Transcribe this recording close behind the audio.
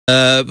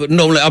But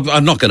normally,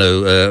 I'm not going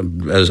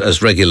to,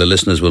 as regular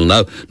listeners will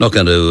know, not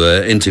going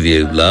to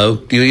interview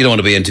Lowe. You don't want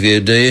to be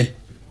interviewed, do you?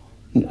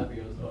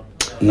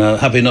 No,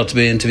 happy not to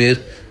be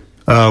interviewed.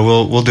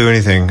 We'll do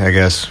anything, I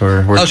guess.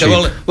 We're okay.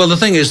 Cheap. Well, the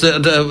thing is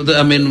that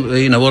I mean,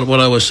 you know, what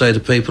I always say to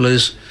people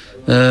is,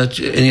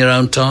 in your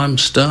own time,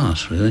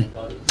 start. Really.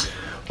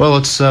 Well,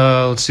 let's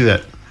do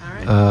that.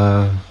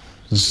 All right.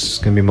 This is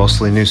gonna be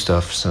mostly new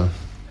stuff, so.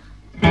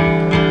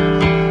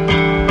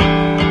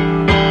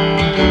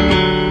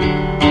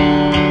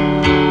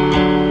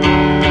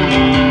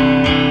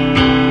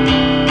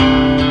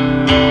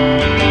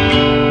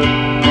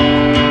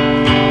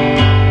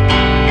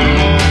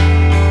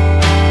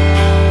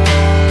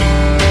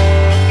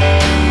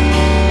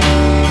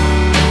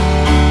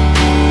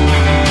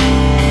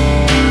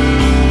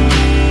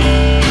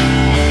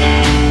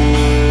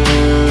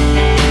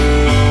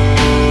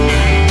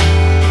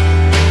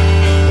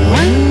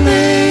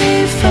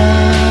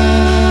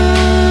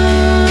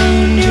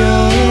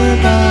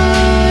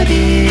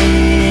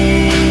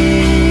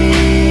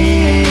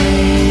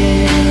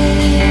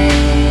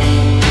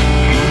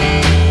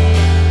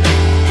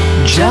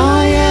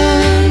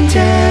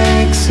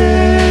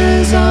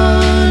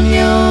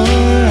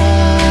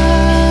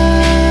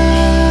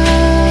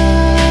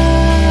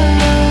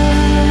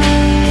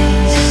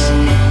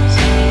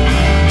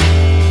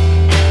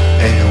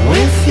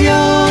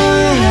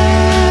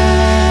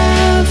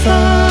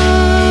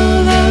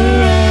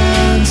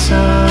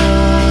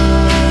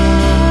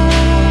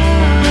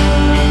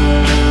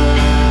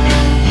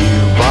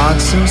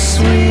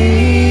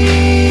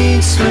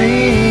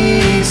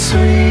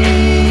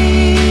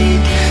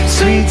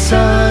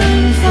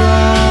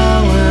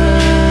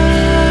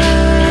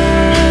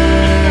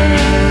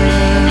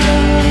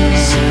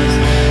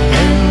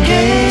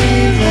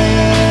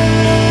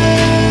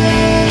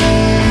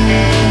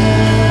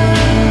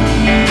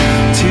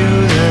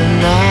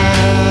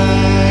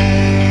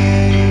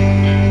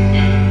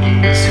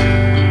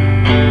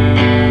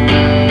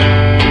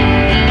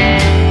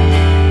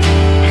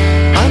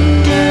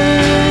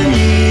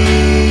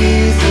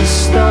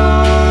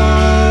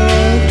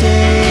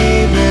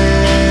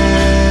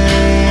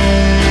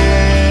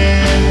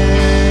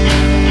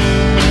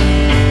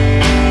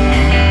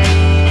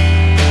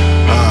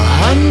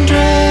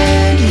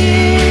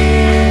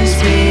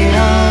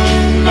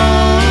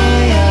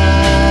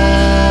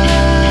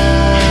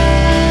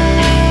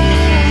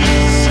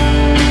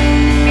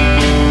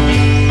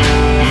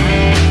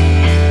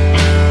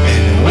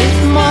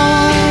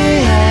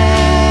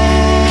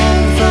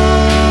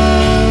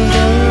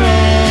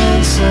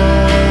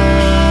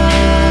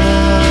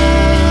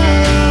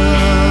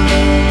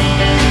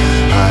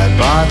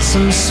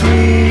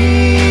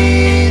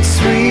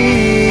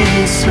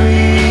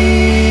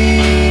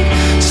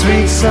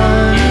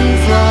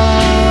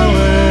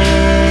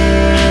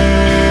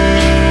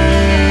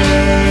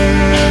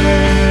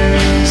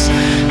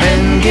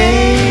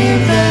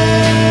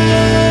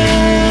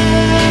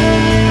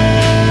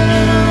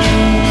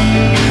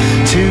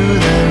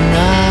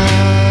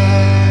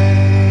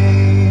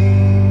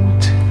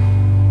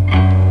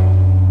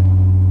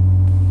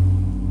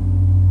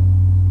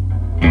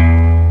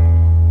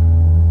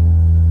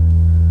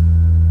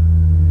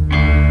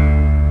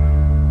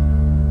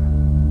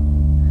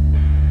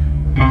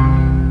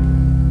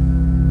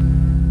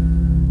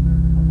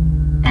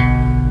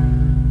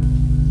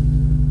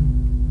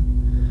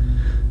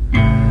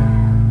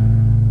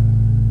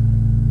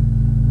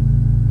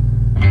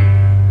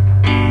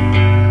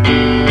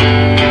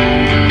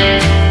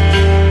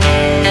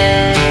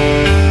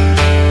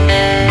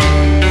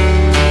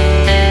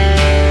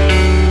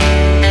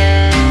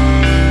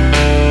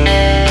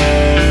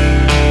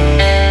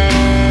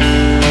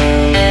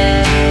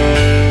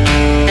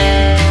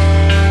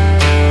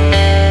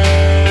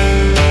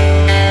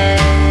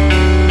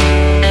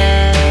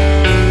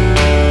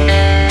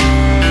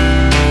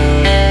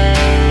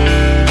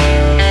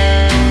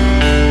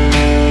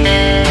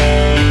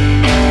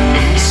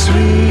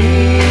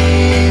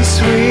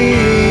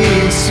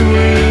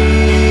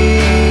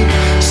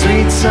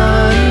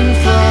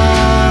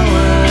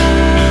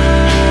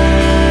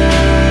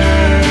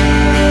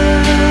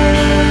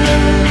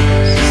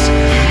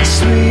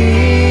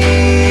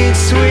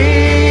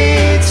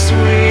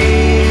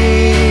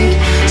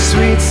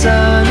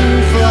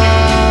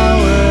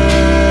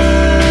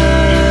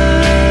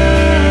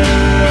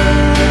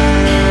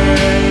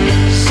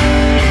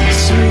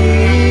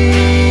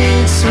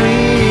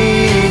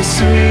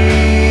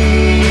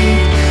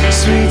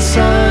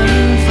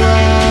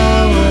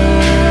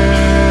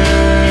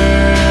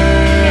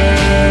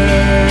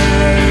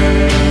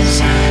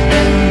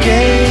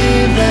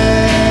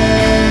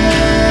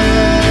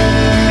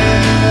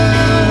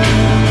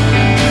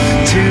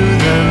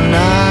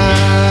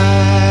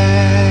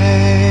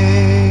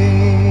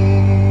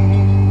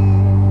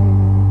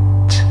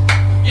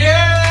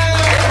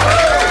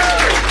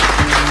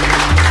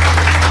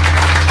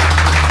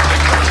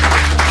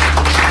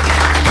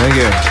 Thank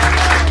you.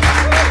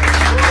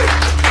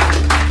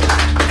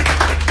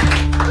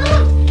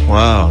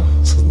 Wow,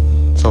 it's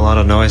a lot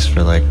of noise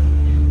for like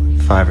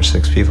 5 or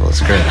 6 people. It's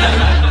great.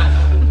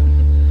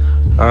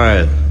 All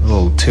right, a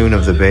little tune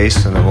of the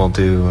bass, and then we'll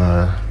do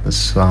this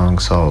song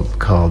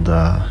called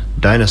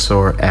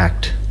Dinosaur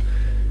Act.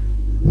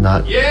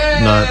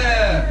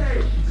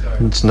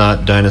 It's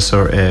not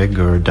Dinosaur Egg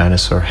or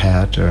Dinosaur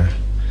Hat or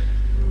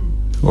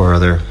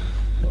other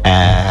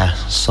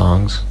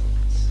songs.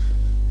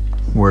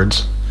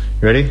 Words.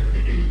 You ready?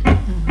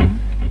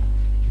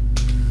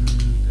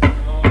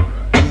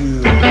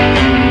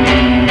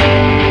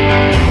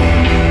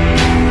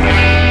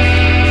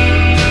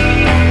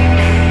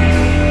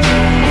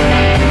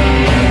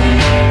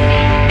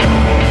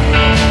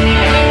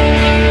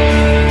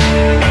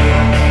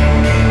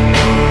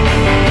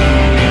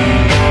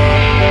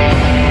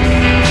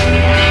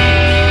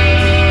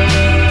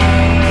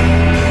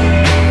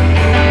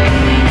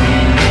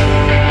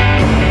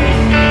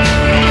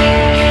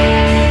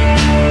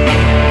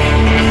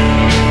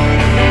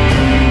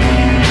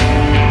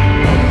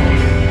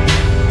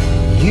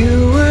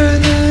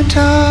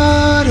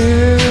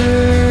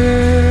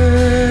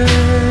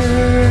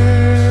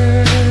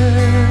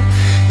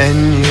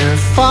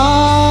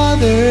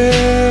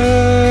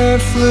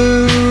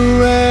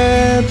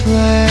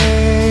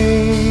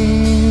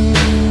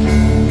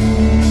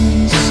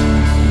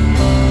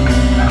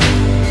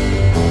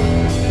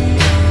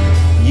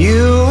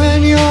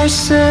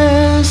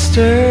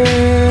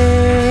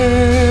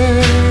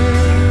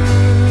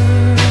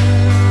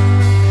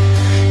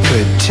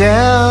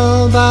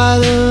 Tell by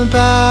the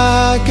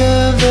back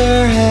of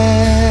their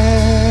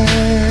heads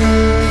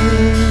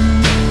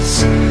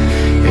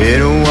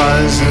it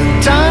was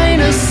a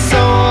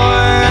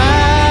dinosaur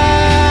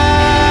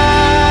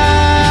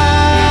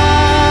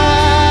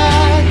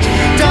act,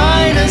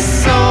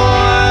 dinosaur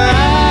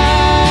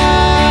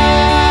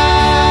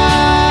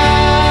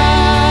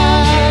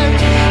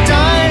act,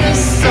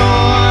 dinosaur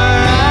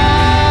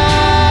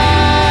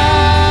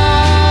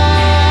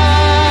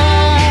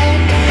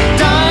act,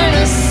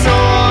 dinosaur.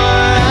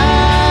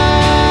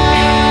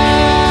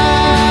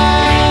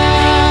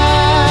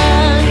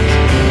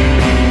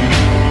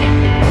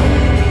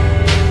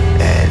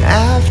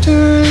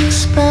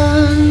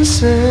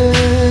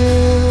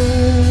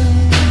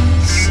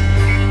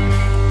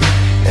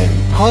 And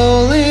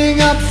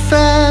pulling up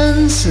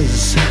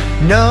fences,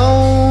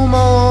 no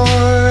more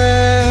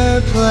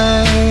airplanes,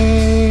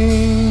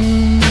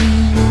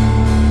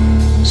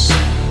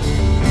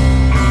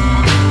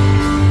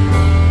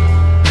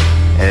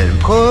 and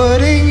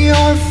putting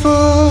your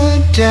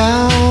foot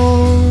down,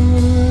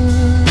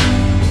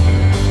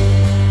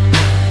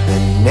 the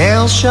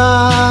nail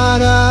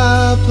shot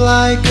up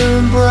like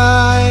a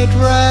bright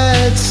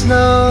red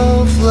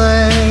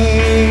snowflake,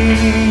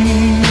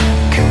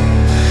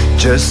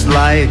 just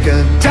like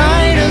a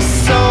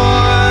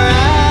dinosaur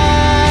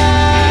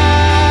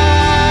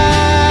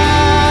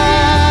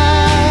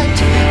act,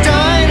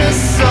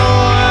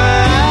 dinosaur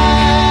act,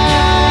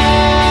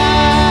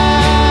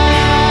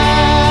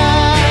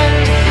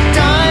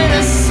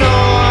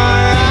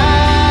 dinosaur act,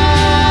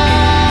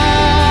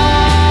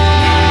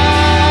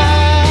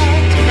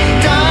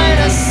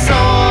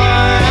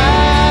 dinosaur act, dinosaur.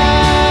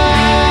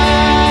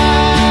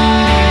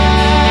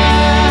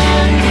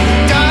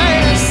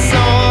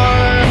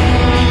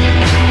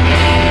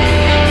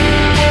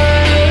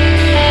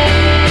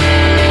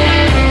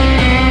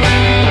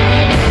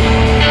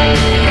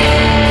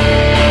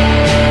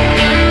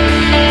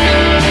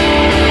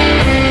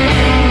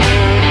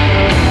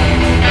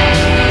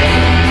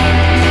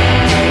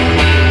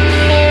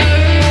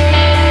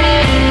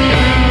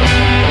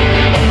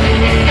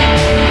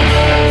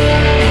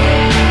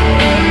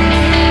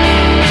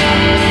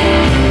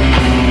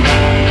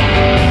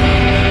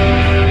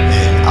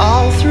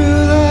 All through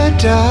the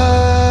dust,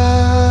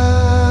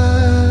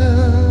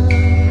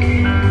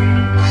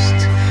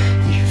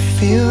 you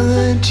feel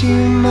that you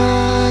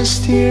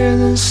must hear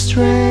the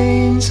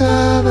strains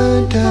of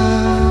a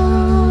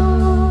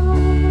dove,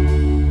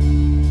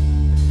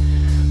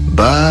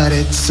 but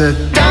it's a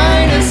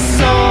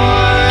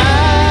dinosaur act,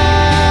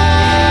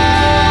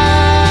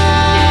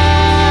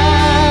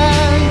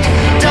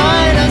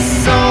 dinosaur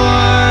act,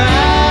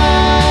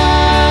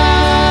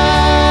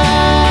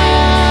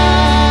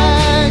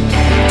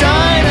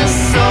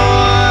 dinosaur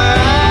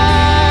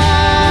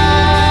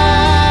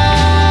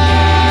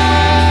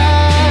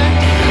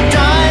act,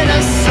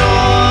 dinosaur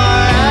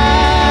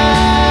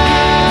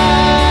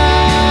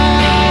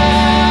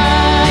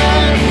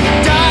act,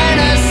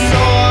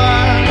 dinosaur.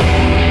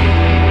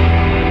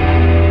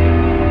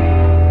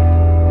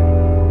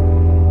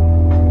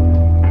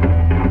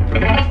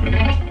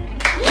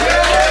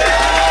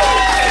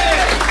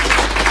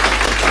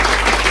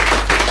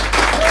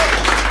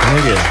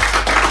 Thank you.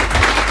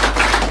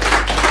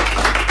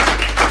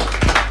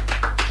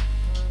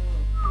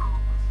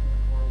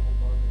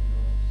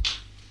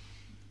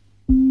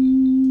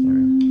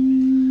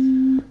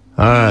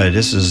 All right,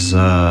 this is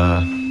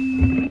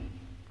an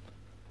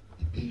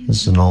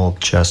old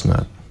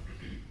chestnut,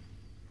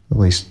 at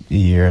least a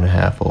year and a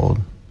half old.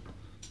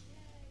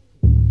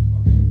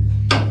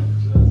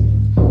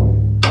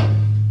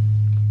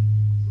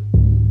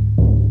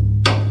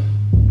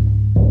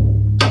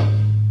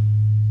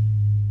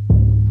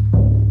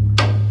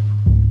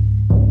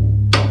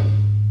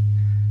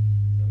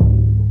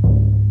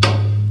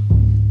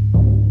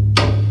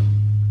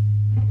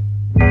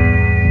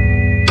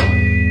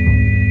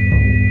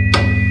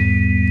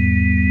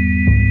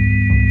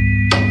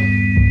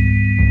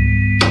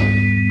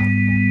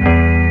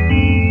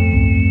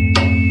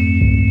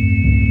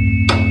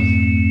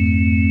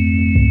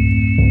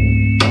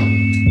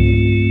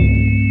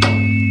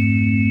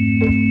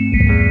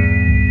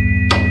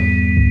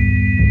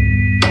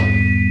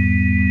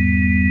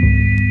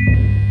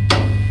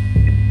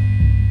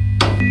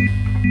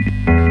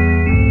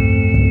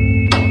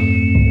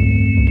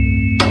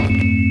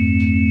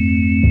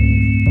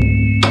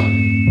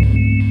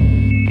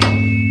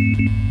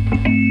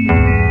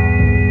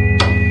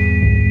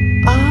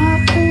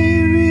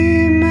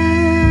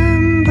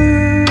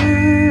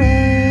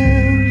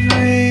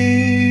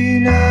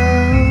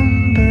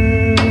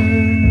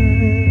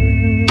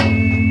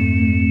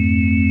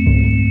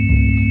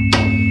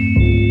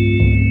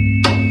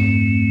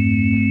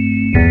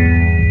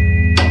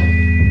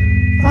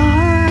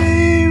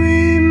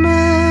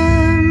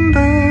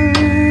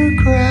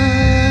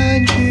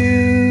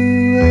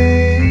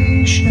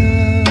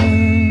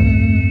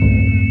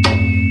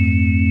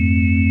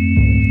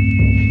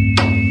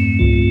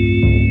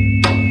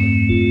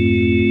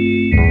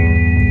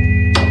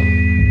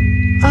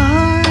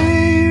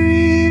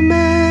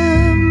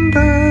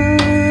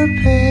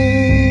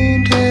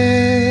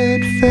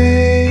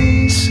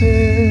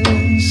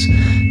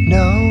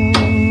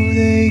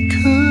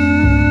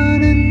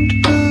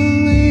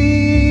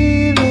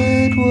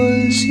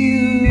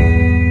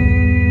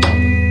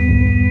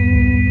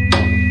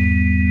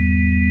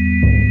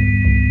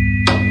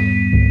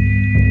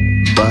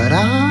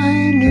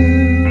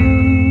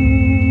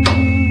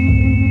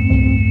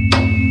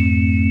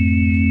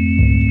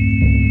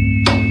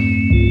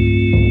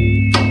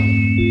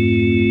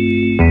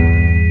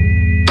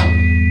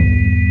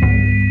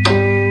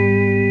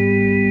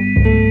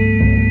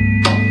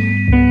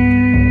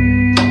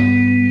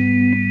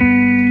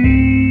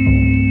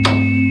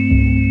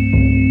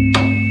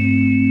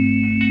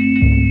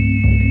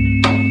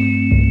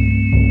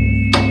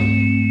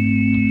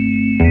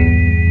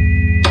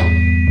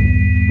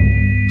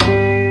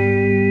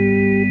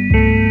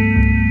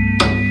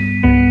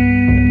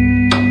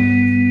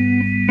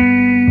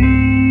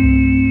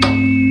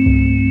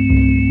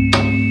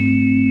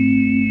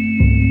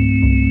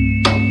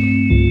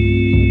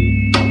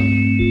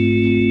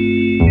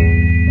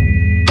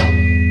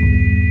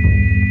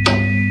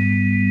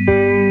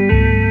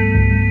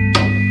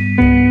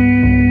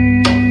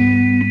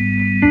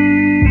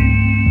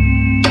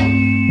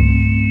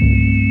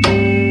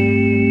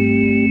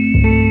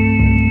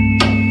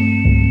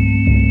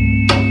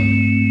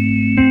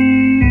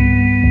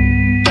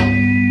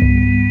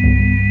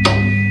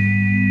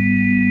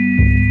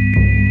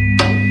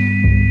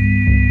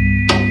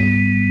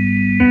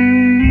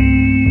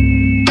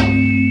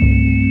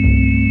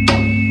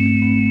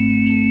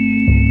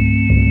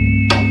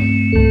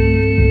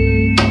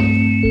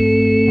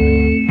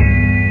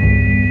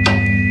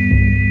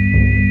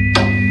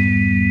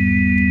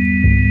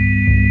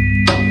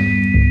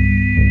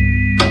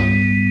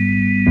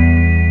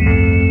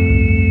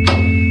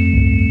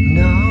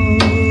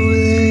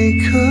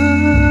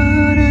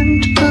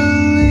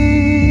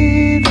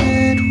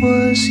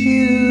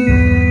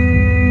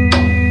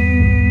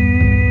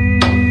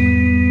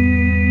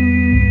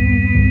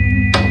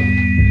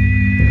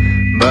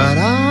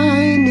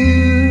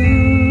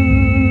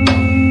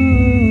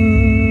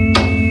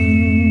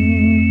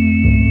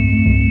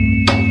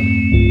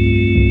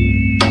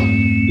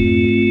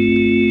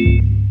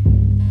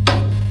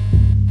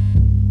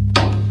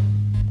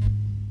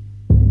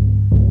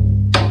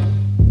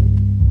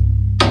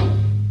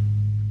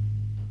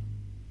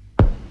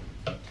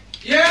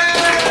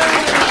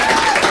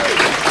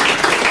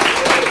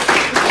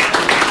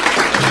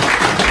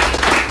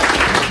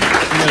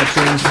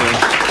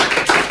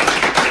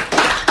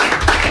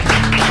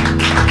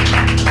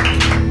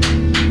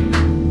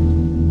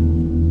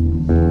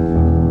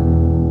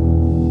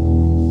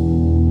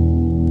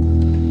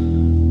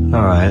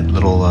 right,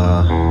 little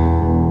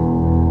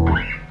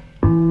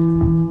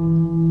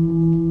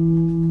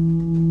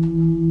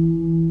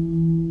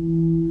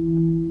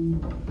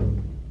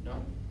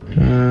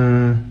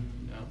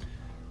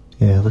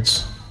yeah,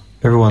 let's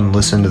everyone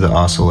listen to the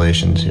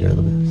oscillations here a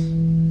little bit.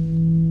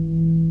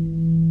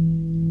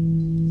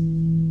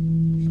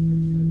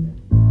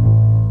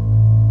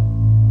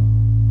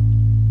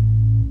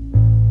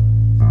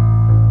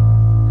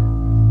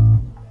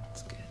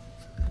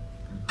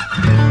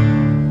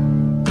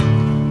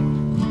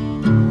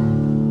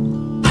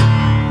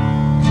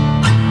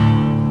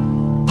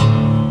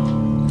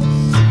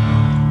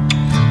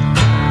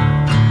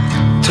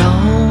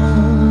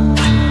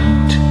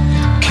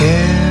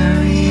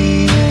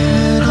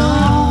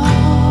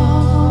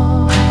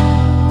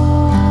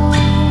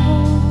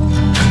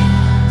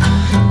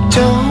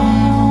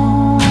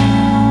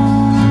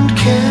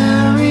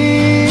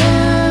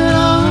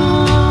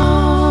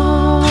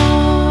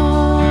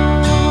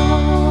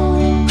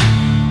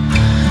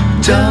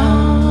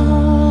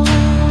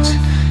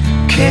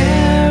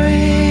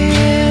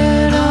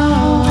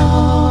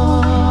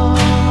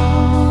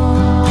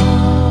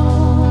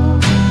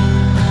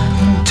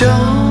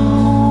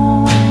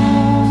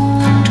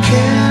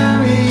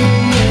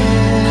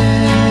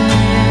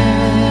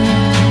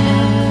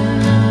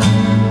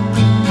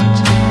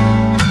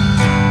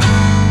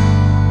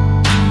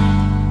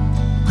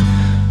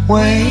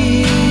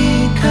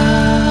 Wake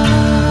up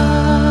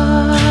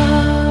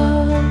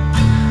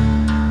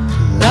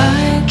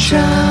like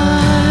giants,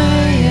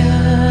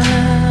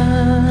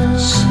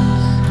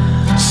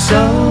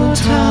 so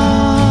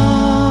tall,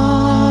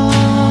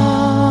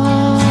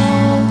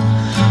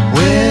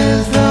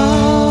 with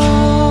open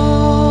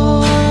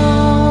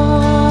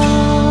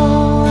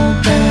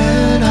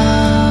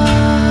eyes,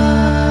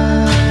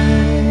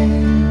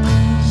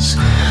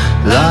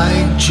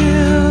 like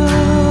Judas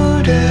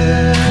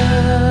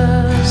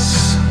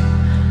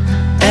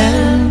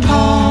and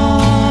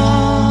Paul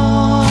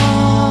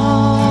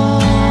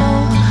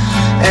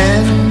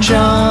and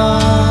John.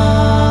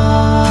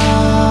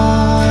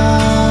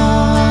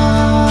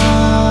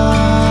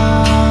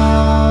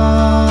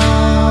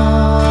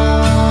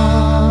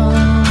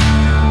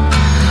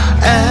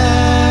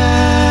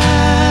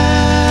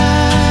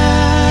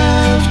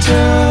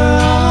 After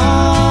all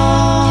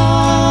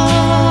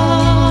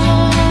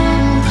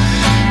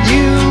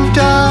you've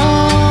done,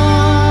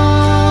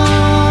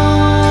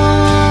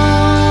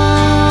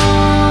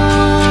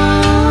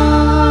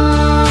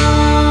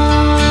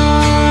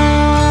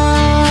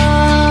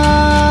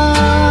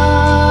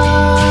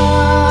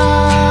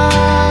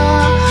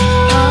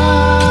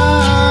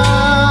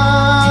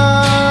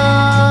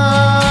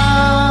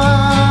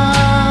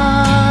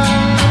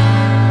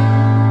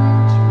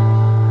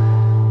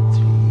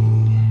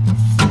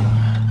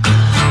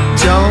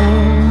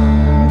 don't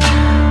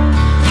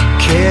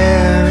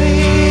carry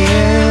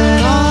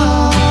it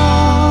all.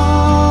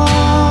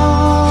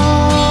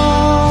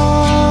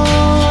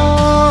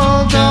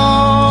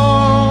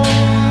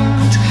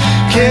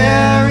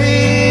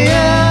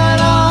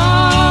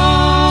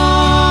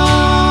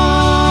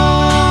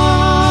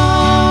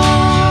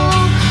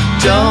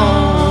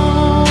 Don't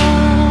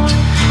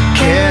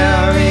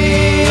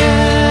carry it all. Don't carry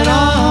it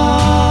all.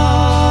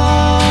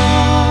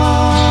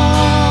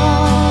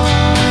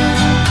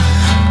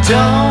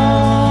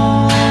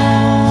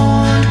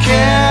 Don't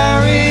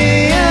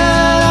carry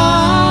it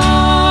all.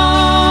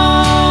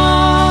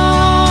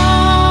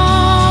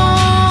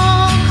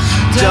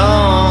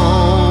 Don't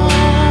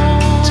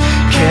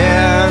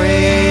carry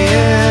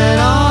it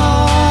all.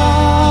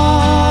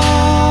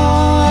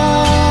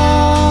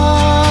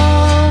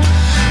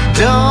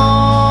 Don't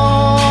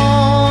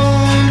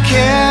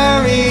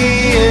carry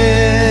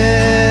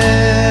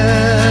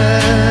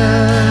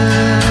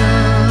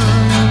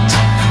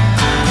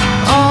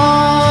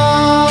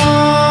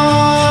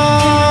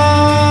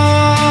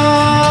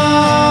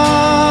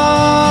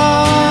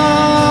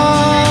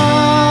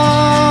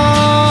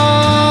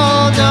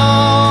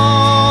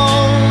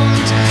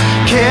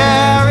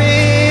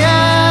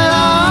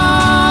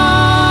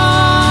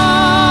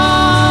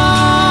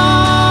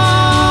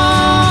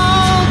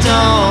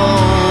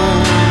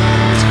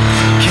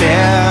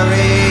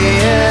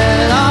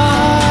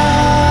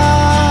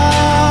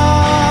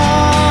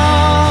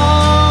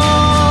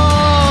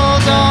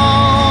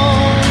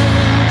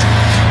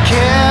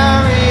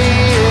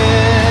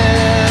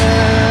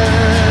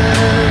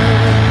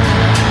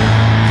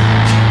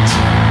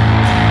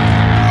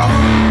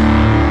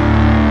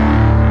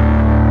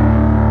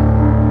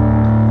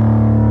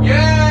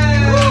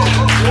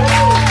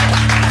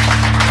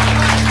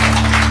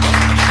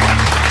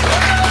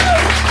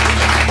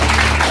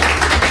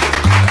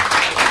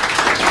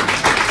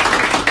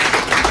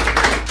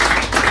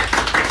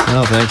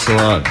Oh, thanks a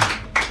lot.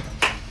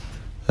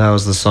 That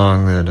was the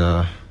song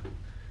that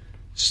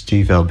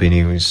Steve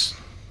Albini was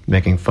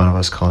making fun of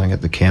us calling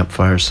it the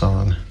campfire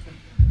song.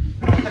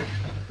 A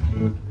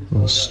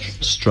little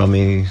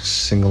strummy,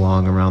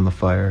 sing-along around the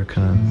fire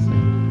kind of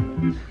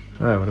thing.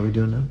 All right, what are we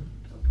doing now?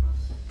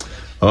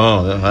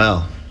 Oh,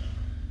 well,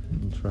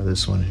 let's try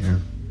this one here.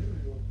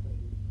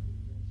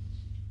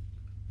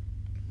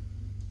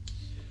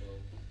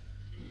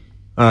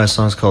 This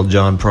song's called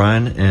John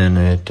Prine, and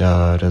it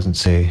doesn't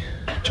say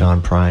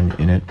John Prine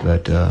in it,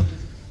 but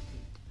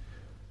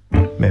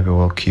maybe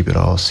we'll keep it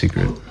all a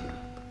secret.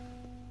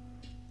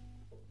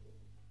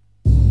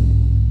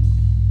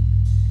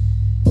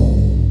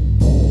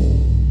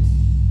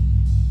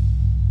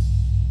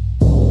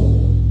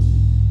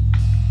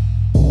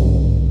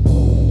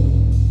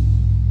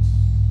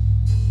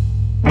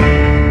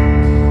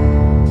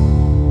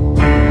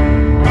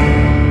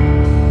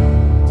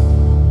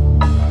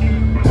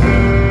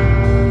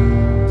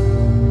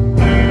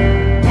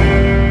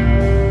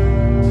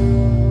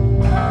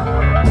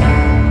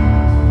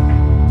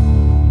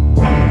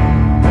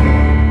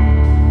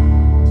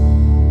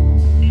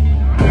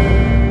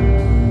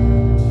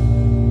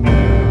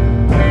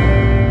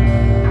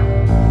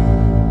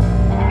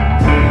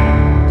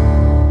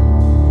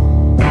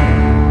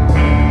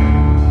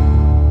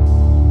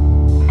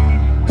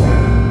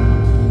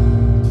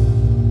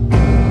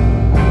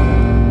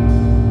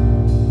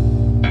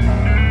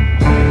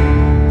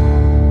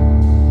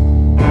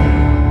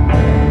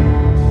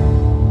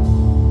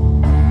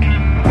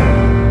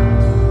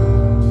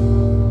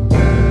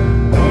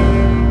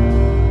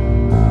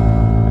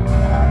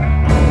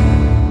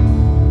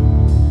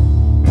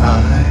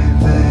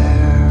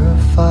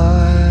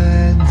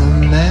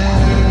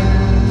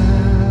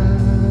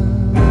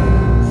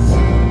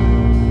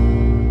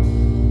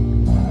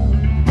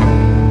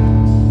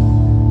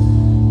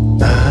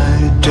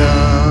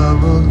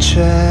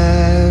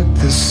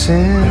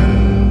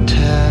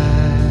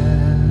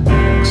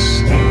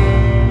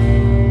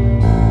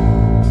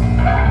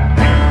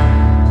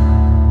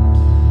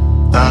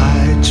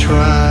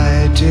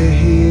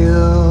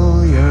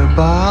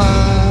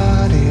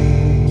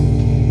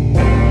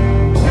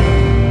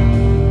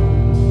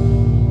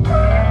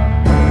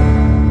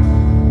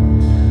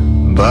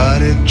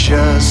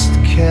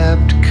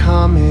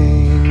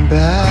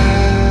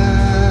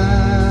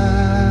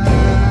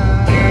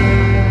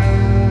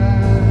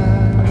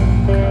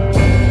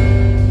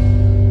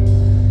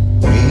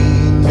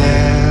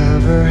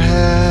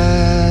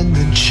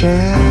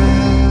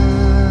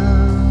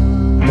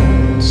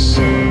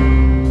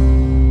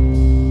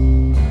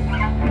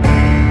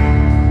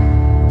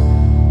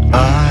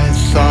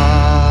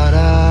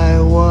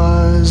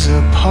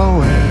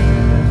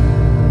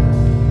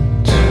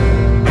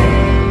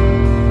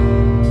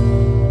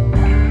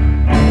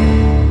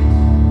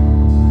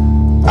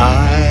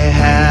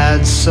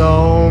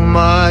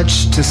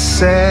 To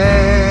say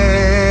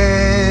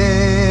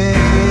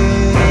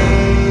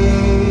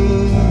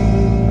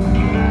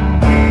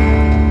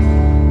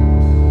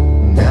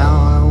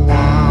now I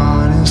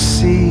wanna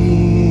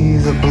see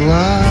the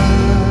blood.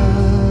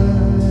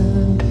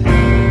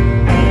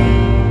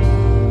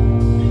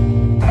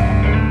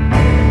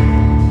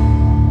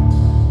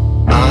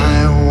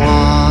 I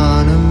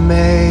wanna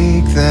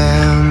make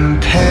them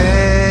pay.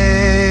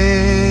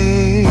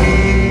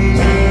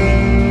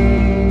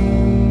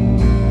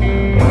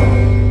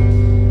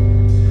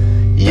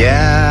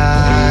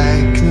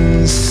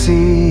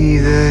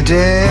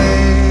 Day.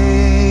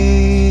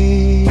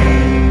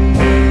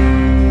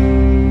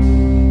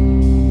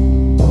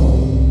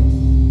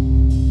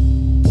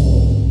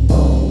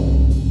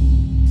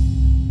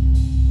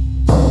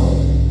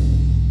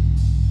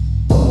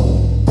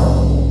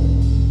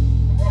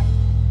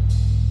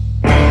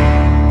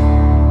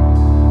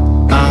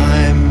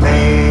 I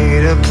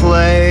made a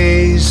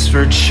place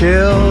for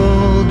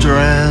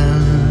children.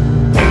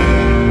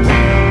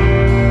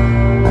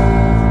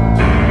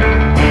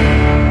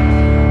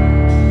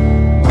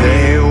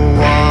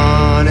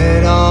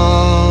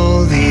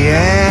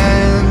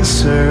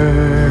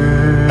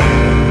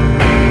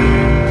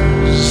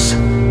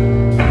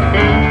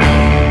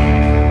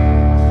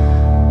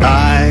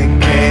 I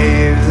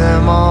gave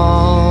them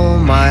all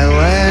my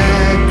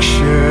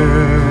lectures,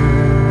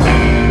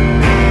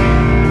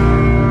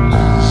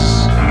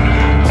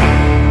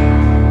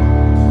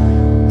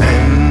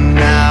 and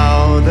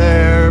now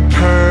they're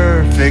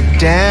perfect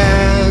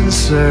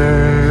dancers.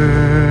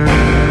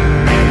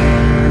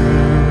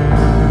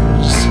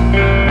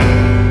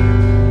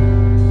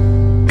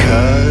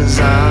 'Cause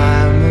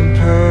I'm a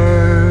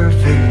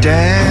perfect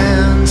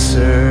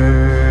dancer.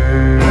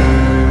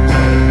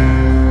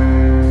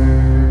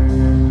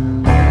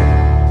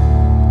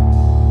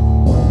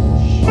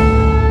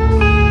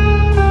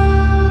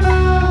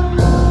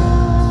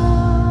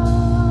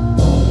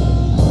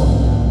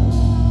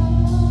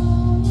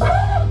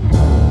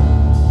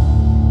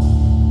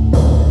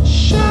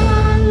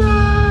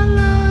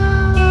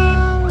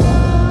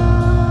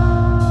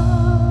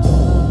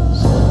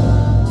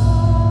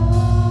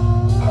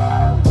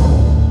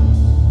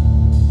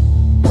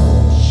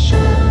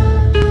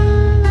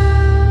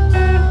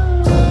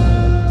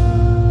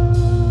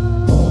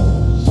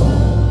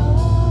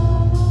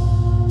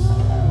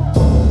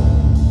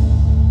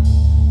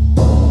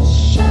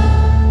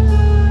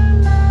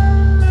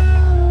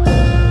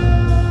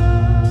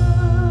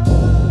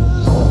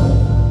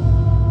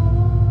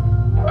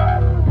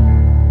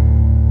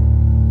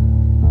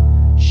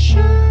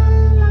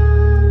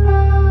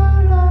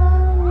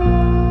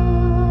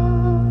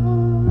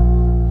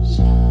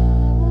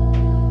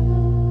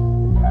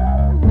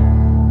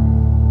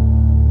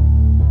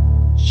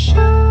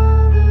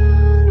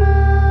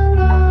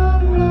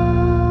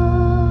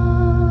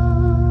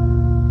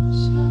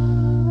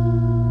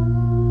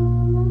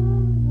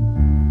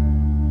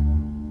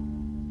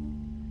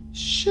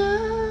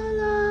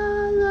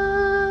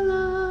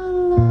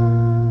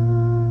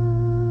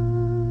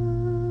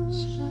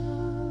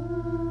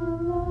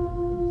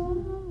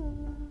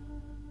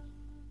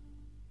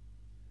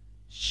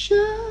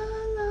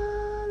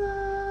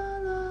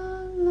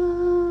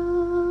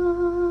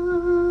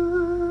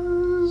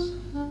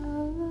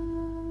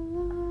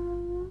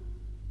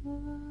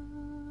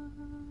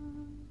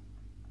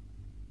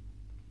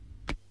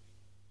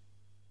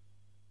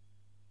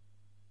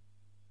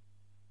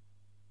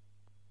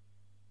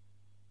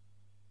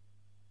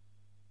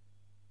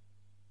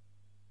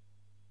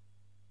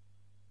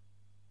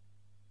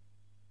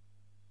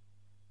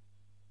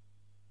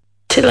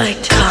 till I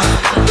come.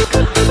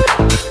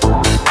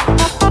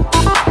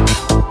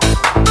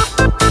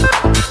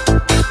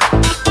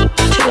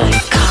 Till I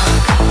come.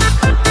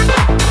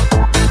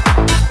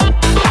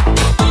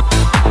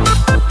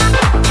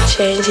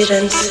 Change it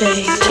and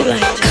say till I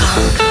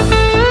come.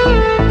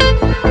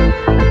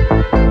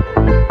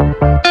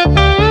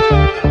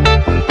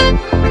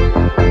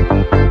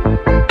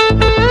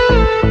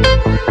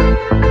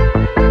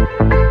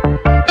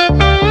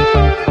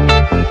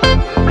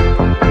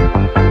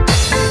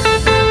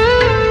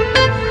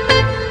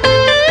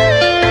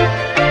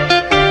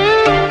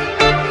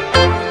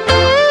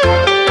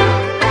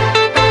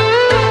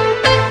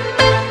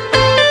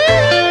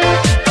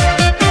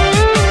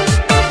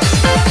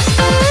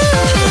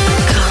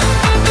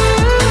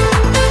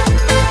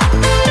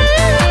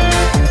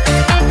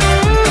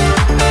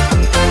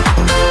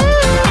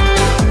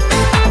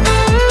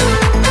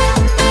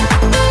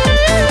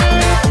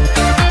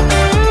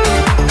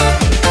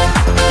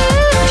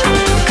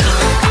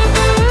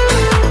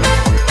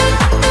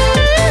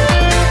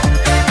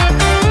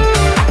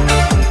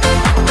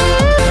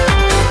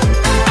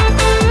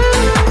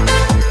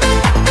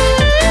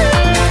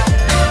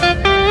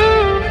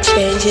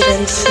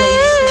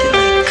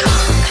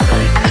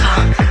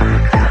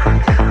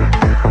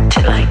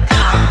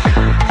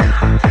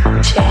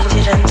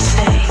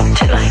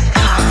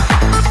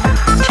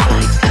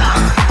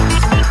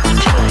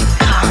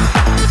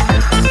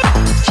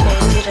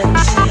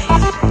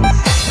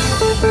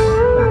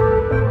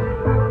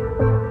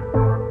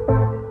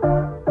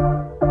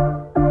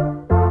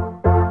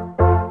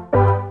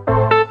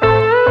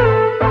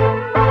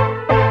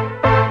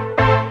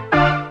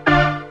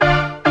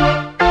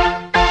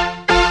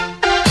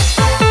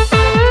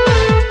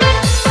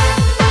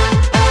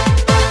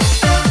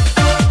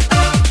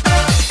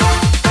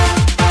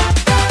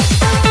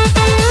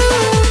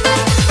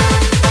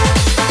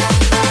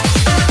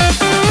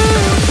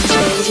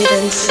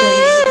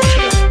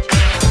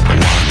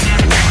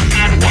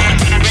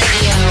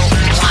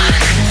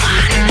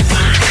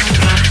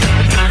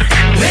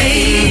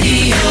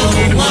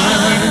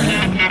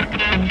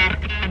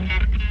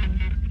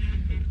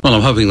 Well,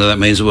 I'm hoping that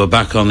means that we're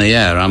back on the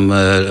air. I'm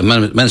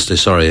immensely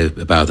sorry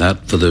about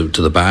that to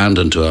the band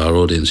and to our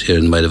audience here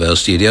in the Maida Vale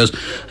studios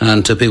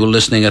and to people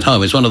listening at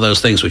home. It's one of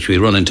those things which we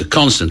run into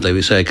constantly.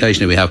 We say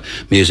occasionally we have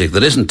music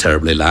that isn't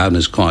terribly loud and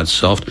is quite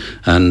soft,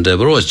 and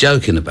we're always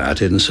joking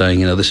about it and saying,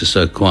 you know, this is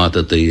so quiet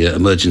that the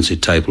emergency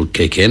tape will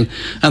kick in,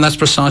 and that's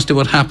precisely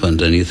what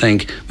happened. And you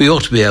think we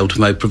ought to be able to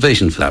make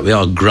provision for that. We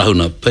are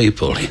grown-up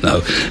people, you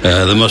know.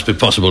 There must be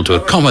possible to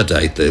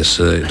accommodate this,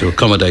 to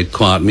accommodate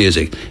quiet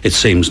music. It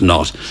seems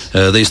not.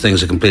 These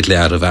things are completely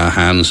out of our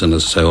hands, and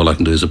as I say, all I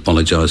can do is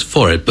apologise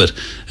for it. But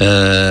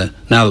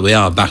now that we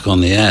are back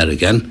on the air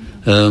again,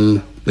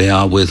 we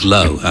are with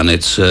Low, and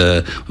it's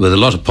with a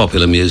lot of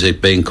popular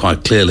music being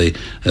quite clearly,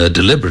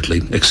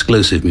 deliberately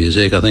exclusive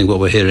music. I think what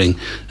we're hearing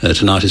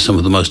tonight is some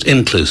of the most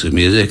inclusive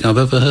music I've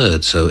ever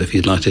heard. So if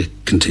you'd like to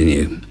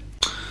continue.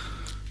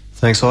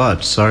 Thanks a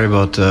lot. Sorry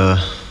about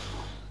the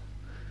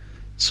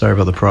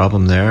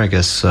problem there. I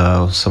guess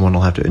someone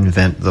will have to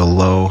invent the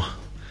low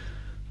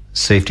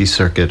safety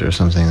circuit or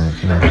something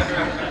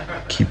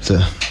that keep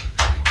the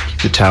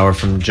tower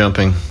from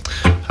jumping.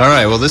 All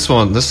right, well this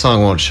song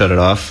won't shut it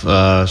off.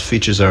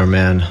 Features our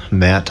man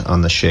Matt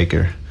on the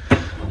shaker,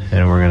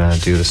 and we're gonna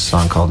do this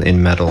song called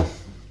In Metal.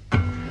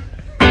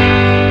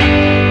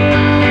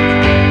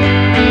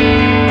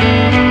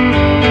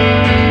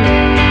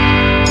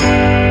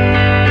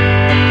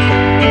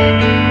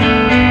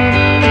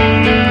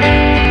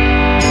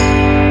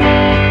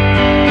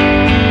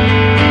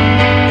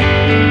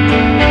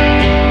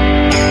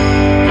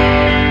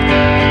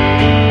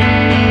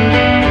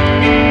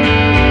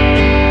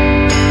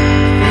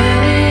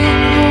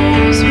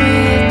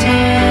 With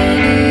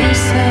tiny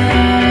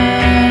sound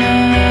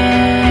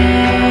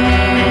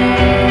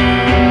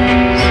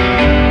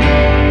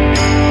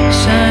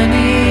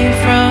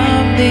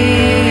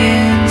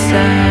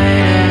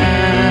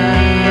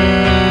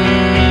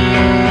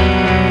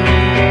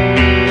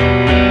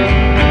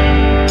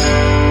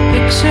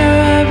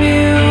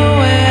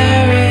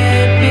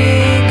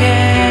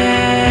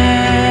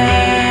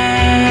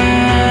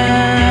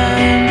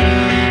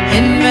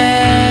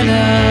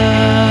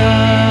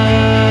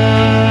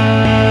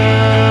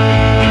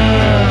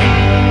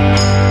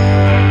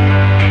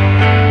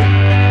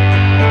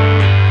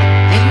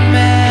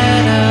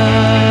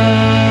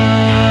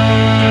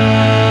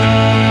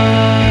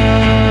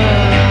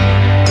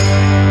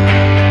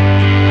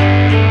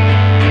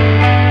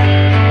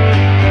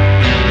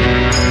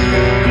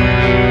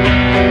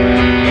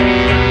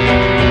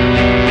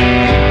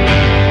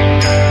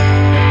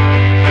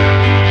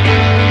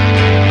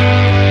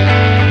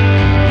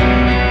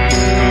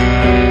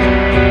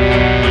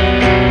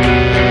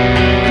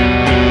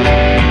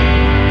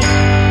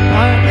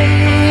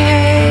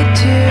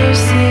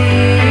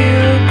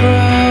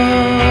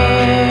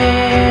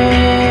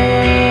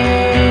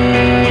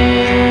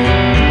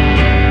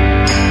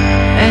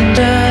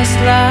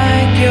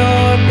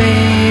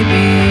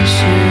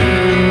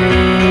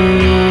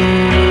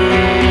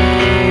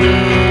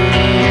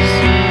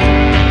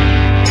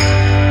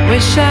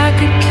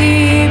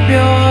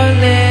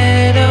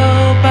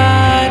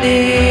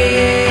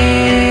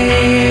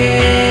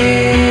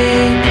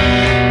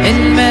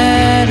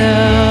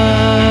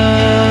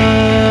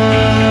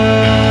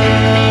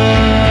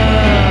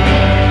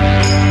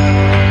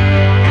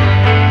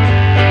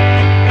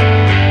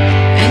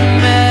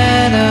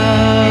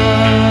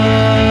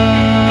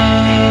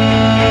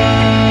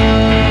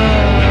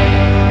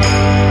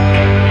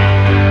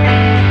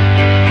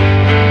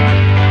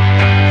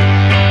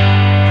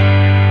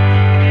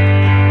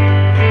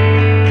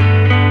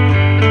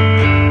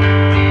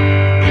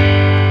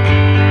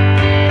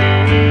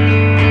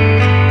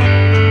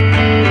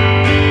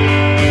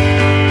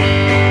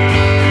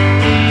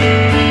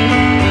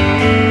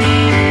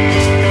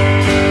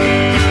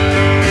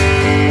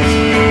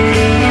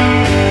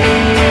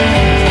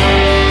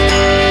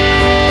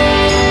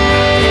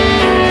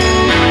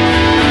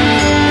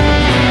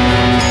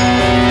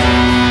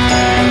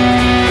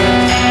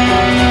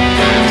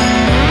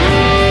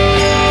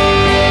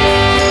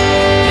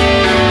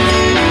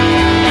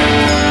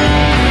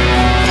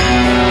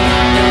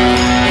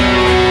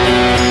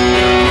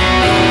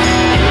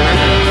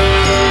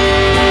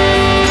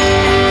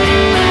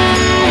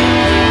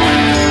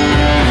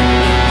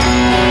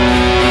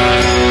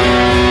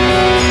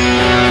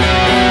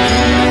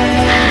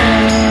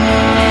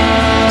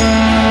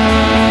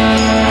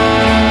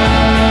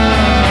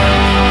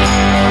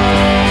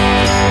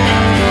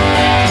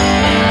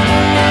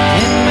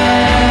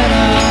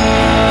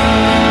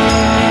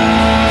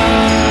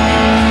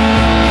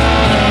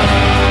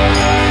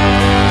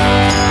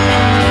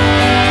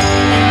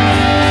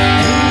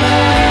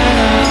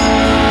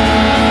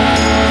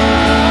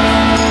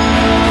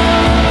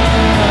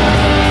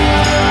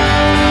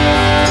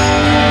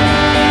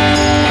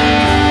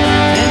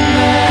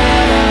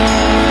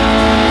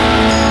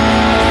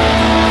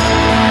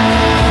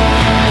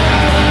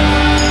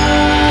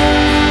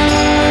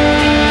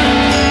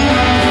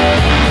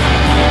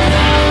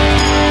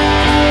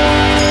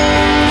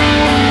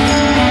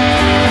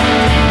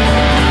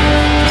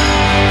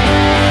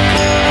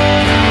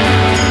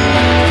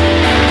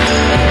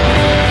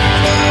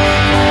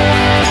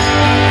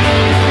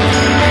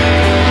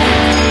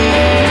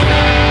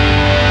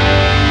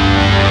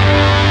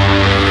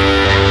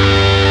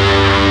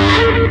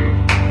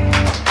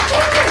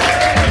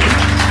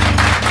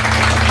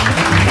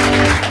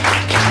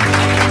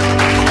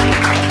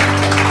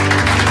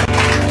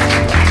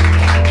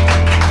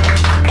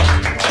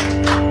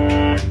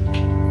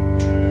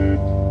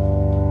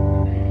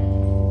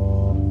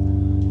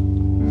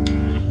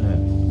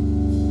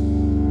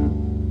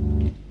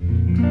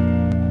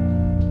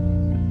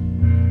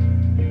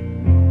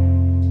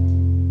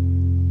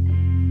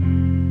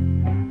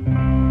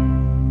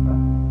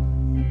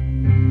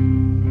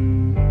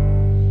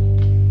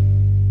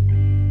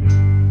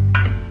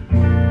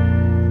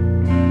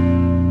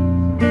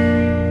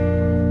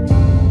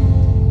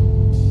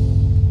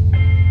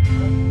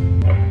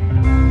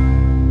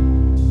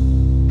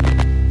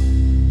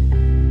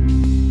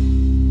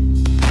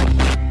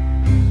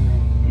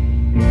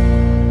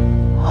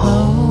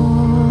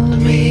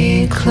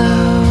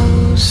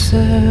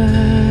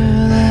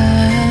than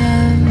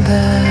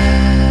that.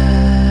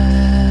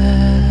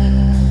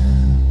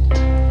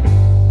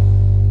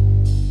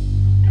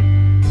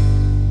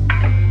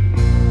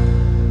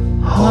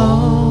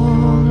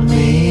 Hold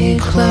me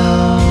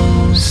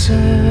closer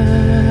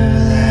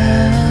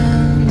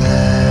than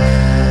that.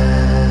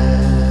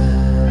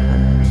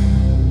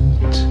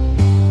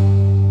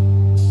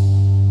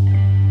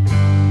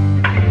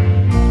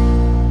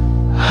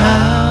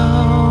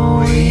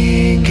 How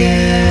we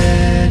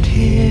get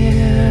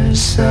here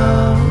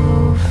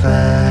so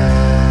fast.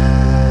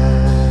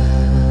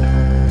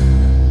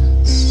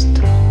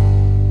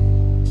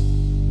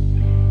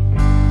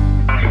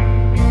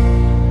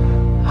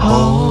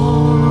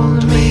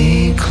 Hold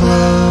me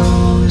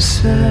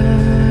closer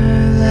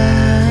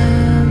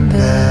than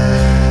that.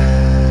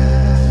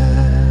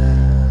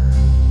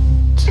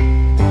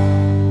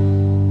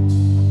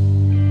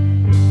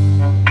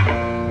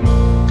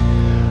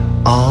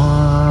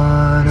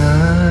 On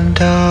a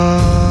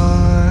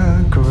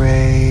dark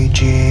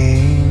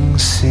raging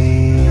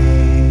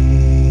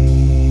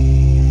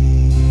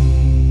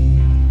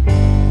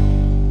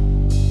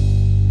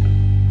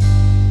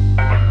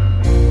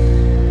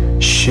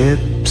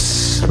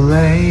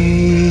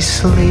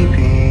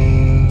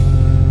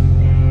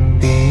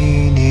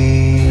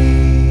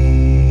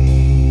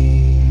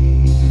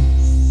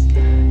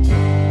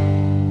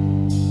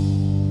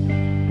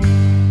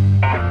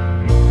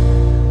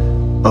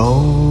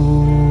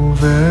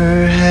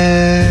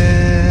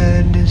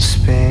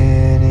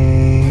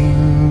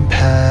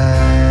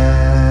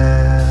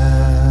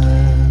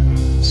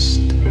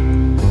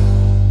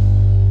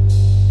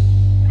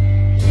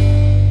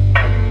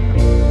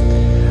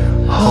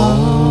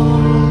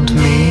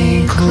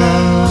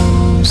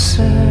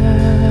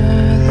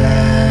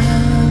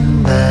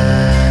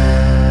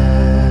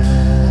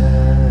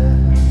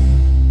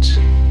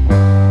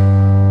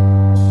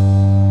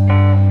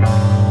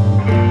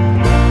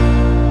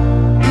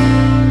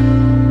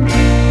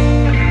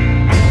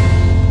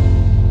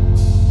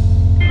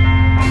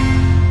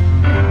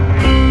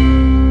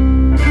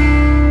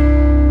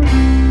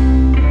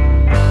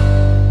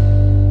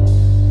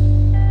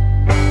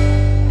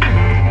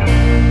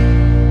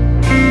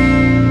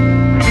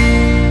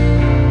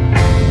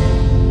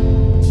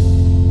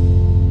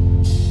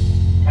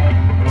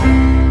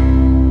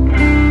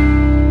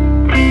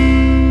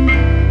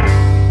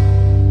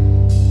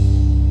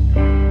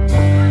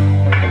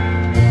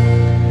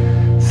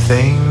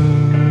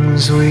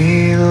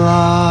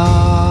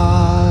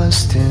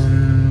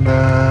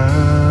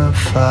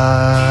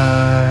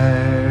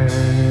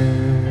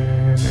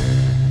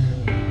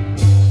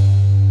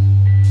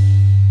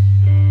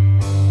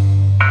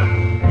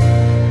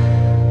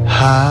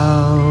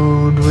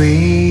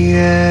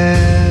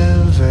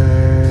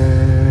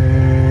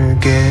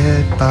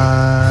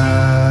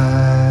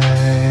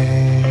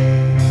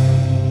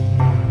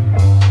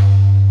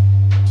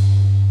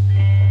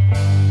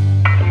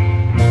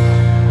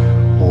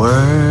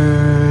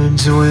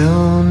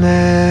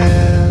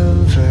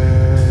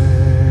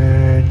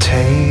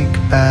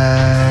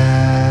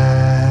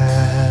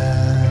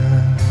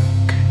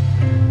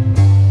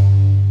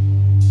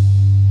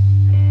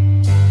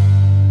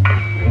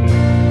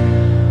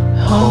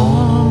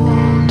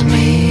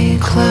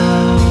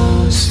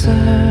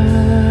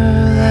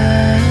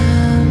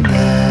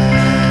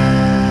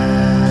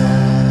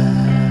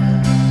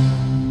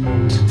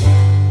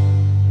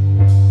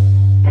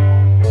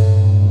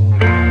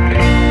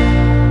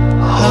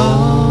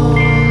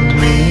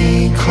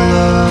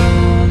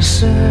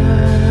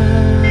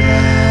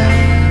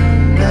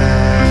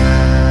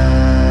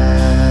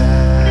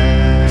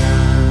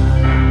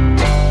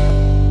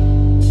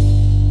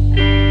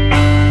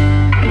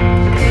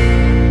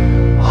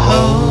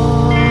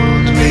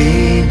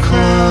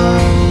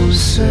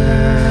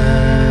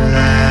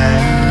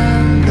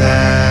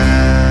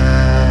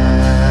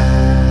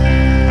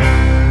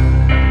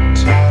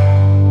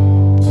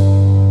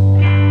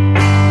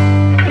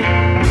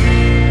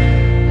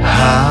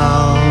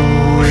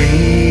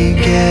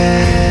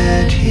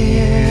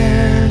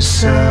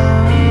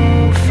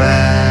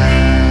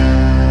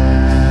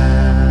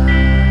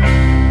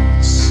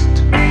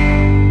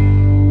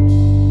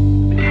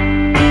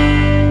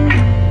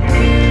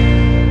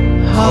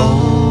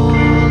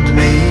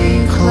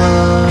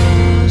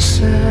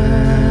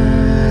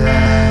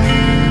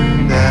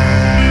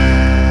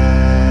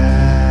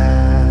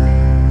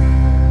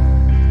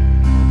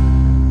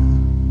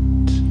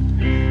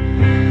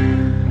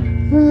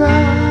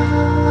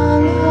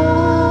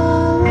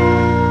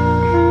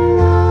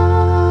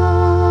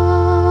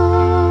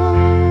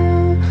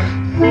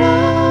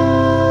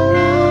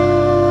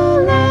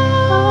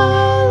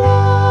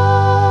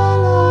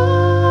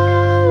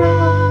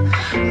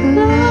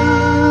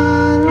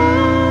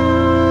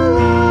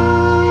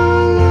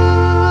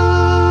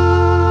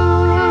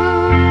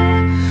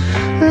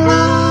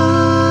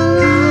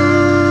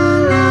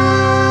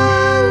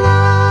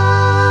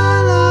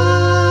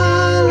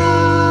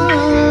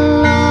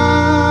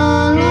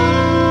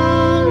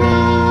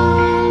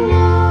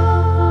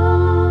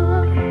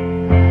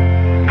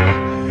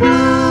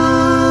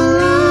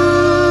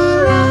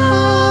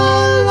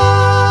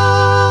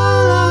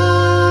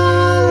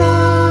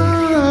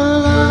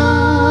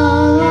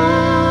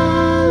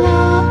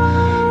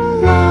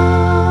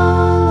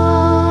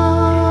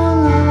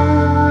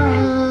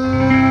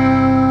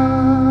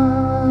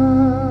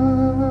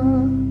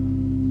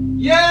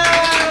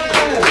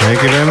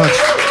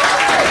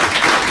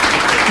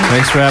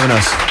Thanks for having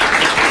us.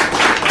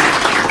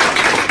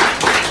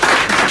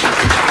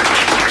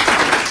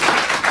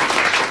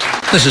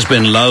 This has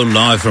been Low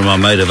live from our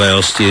Maida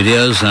Vale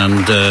studios,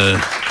 and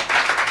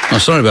I'm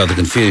sorry about the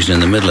confusion in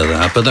the middle of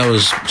that, but that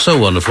was so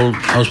wonderful.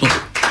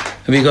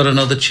 Have you got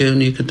another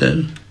tune you could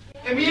do?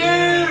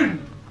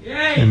 Immune!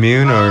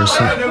 Immune or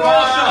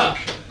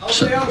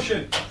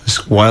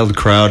this wild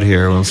crowd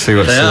here. We'll see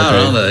what's They are,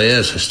 aren't they?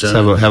 Yes, it's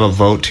Let's have a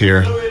vote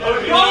here.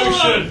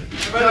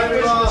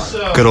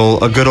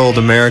 A good old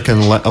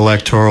American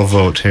electoral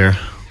vote here.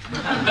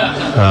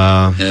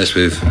 Yes,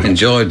 we've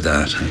enjoyed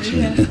that.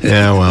 Actually.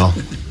 Yeah, well,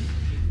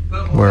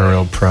 we're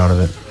real proud of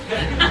it.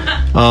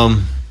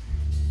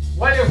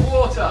 Way of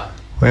water.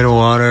 Weight of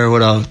water.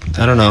 What else?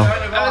 I don't know.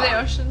 Over the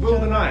ocean. Will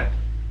of the night.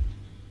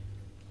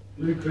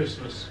 Blue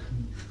Christmas.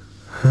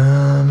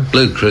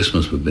 Blue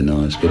Christmas would be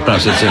nice, but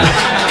perhaps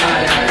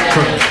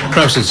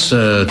it's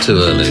too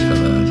early for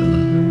that.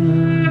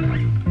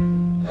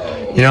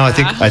 You know, I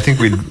think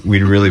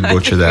we'd really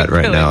butcher that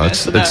right now.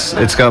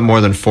 It's got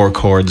more than 4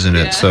 chords in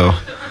it, so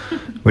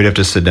we'd have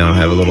to sit down and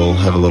have a little.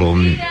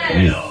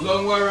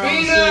 Long way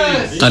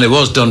around. And it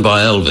was done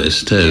by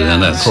Elvis too, Yeah.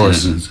 and that's Of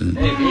course.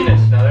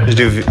 Just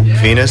do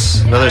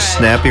Venus, another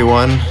snappy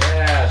one.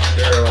 Yeah,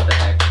 sure, what the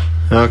heck.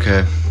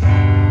 Okay.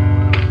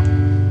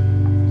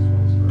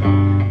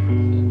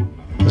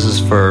 This is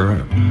for.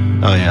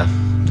 Oh yeah,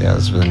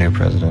 this is for the new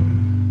president.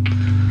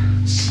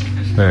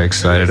 Very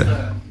excited.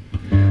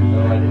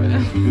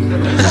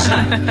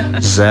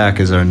 Zach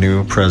is our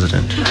new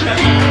president.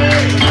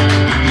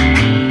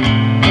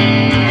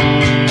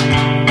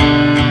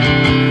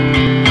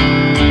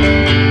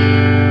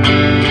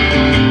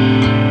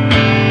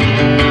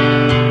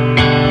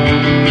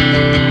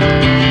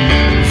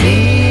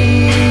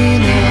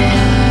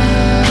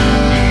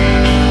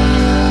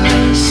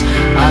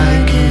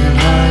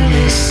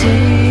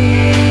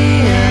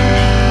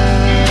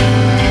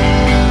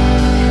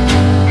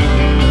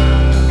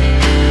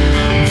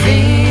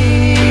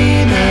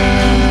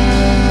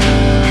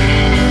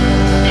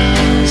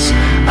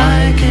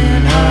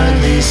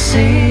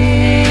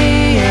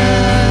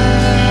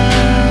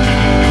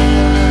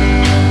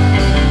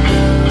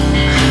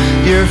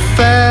 You're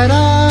fed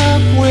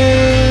up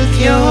with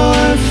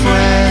your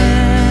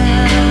friends.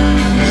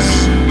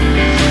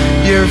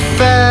 You're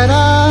fed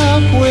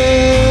up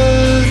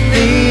with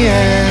the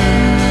end.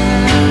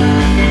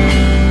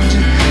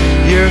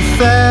 You're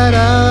fed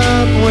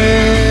up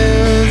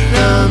with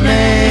the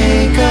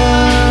makeup.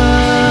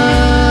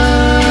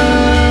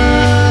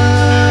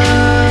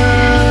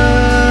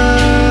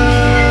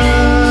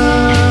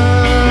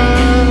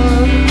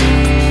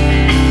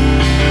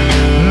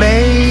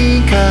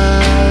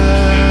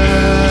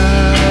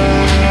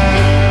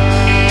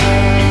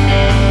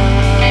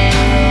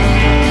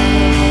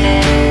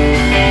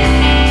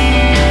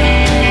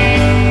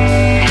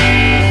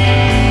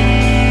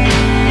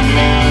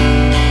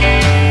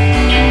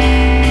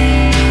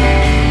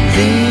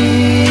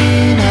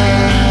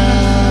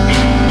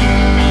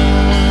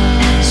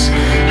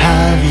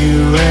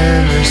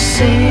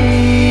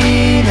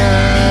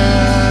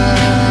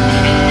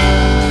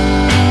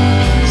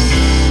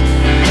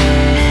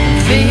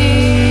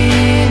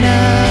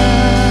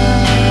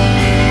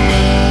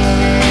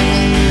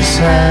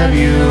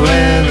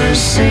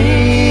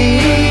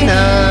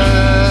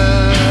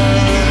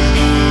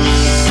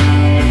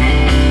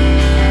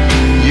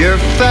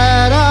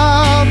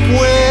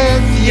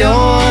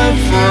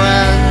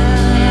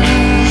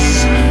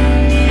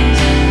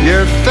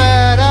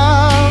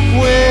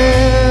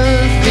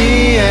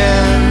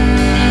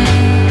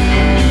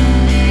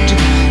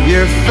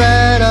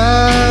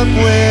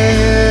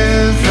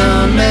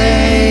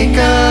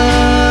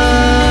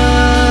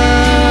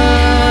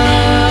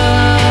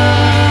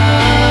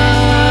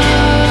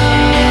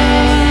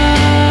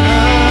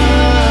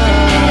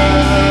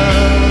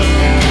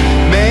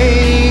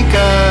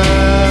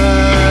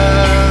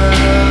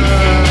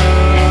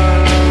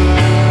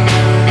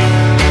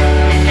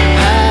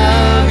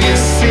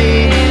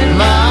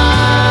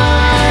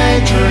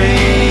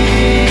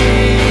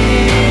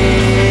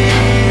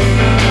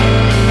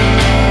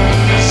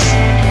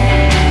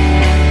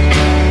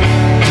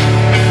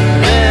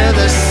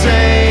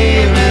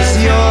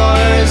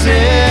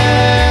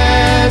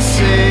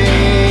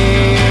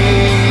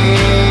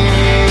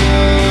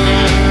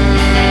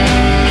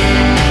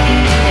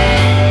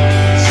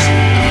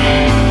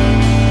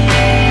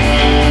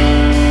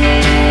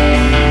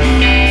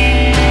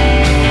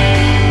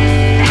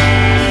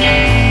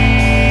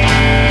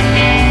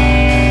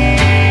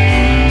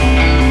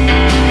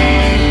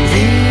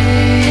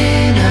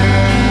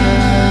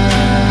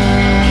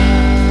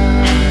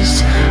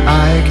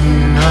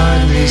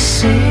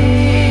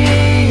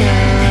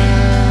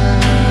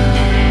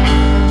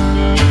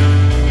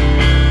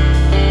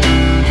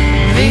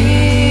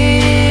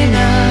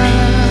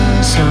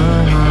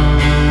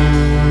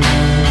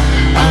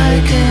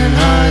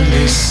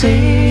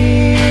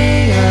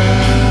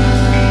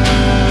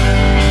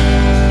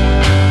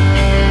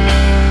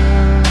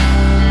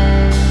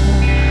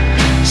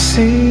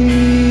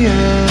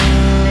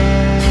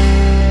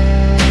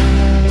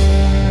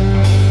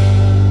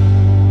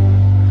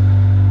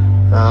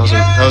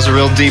 was a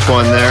real deep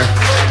one there.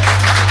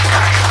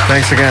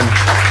 Thanks again.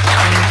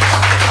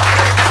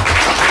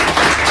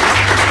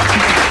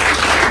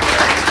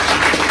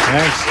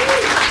 Thanks.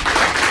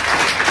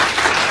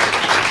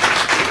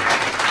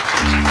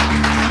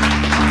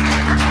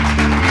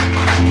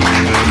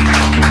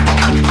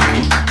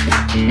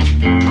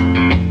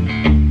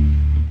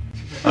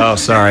 Oh,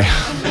 sorry.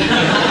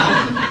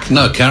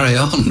 No, carry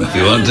on if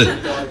you want to.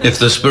 If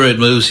the spirit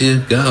moves you,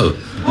 go.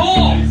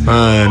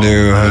 My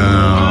new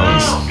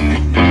house.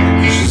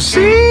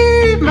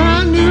 See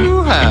my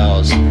new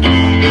house.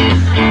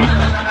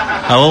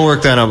 I will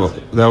work that up.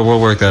 We'll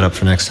work that up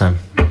for next time.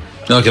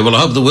 Okay, well, I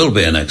hope there will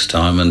be a next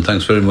time, and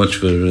thanks very much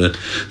for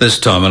this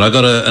time. And I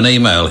got an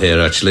email here,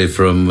 actually,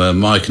 from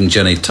Mike and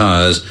Jenny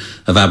Tyres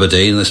of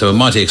Aberdeen. They say, we're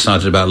mighty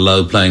excited about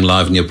Low playing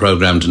live in your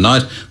programme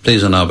tonight.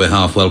 Please, on our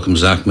behalf, welcome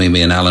Zach,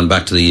 Mimi and Alan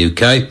back to the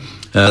UK.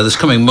 This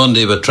coming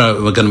Monday, we're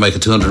going to make a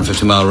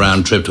 250-mile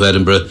round trip to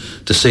Edinburgh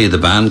to see the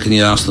band. Can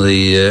you ask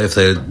if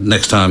they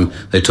next time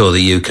they tour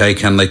the UK,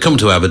 can they come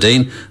to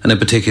Aberdeen, and in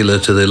particular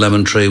to the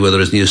Lemon Tree, where there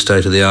is new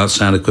state-of-the-art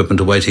sound equipment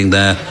awaiting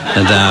there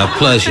and our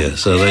pleasure.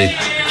 So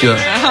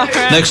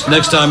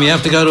next time you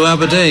have to go to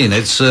Aberdeen.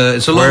 It's a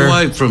long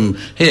way from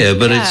here,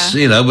 but it's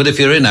but if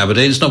you're in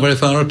Aberdeen, it's not very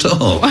far at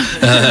all.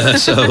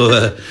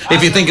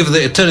 If you think of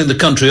turning the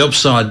country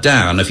upside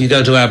down, if you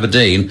go to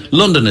Aberdeen,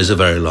 London is a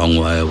very long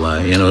way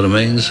away. You know what I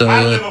mean? So,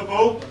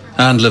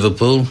 and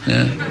Liverpool,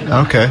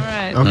 yeah. Okay.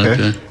 Right.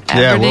 Okay.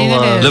 Yeah,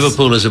 well,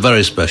 Liverpool is a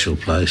very special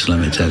place, let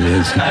me tell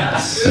you.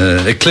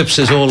 It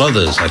eclipses all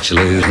others,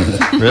 actually.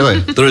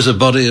 Really? There is a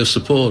body of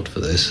support for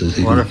this.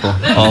 Wonderful.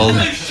 All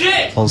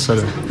set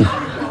of...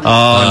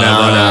 Oh,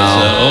 no.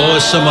 There's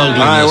always some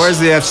ugliness. All right, where's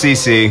the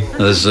FCC?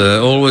 There's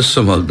always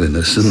some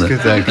ugliness, isn't there?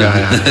 Let's get that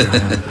guy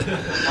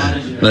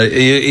out.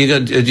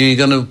 You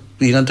gonna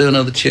do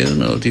another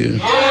tune, or do you?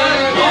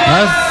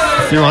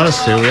 If you want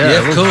us to, yeah.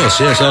 Yeah, of course,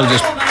 yes. I'll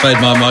just fade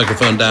my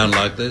microphone down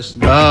like this.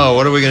 Oh,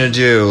 what are we going to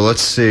do?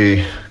 Let's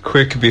see.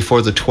 Quick,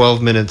 before the 12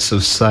 minutes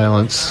of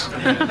silence.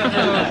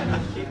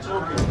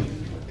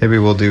 Maybe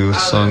we'll do a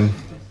song.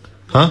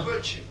 Huh?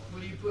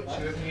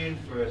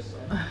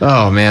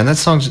 Oh, man, that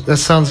sounds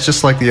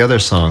just like the other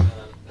song.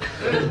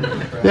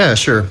 Yeah,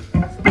 sure.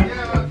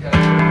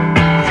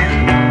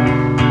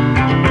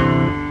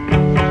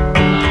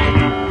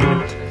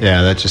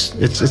 Yeah, that just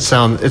it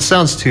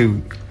sounds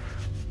too.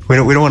 We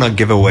don't want to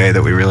give away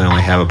that we really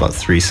only have about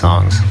 3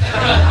 songs.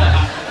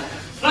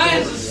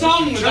 That's a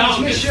song without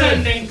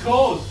descending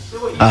chords.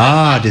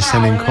 Ah,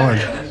 descending chord.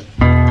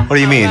 What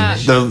do you mean?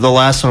 The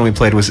last one we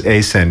played was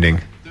ascending.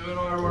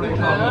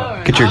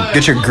 Get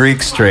your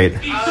Greek straight.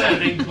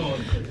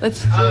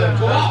 Let's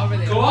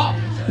Go up.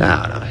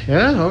 No.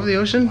 Yeah, over the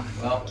ocean.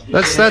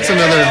 That's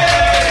another.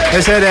 I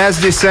said as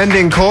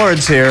descending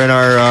chords here, and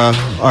our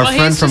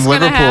friend from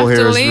Liverpool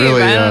here is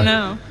really. I don't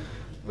know.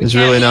 Is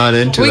really not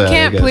into that. We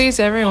can't please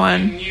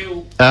everyone.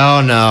 Oh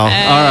no! All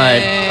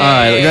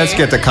right. Let's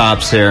get the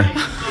cops here.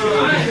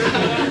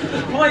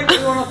 What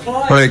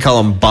do they call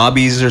them?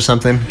 Bobbies or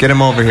something? Get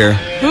him over here.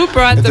 Who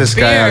brought the this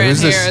beer guy out. in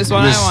Who's here this, is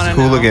what I want to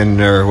know.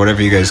 Hooligan or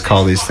whatever you guys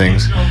call these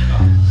things.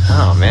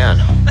 Oh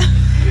man.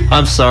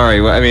 I'm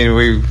sorry. I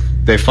mean,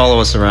 they follow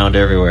us around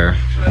everywhere.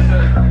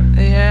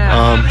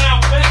 Yeah.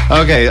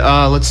 Okay.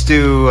 Let's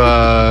do.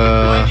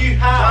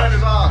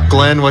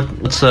 Glenn,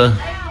 what's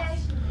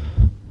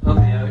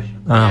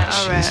Oh, All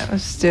right,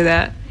 let's do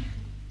that.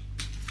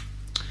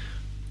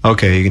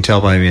 Okay, you can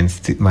tell by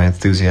my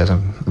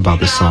enthusiasm about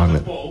this song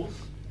that.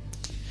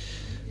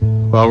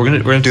 Well, we're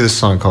gonna do this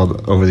song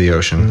called "Over the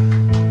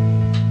Ocean,"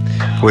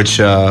 which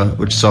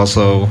is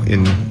also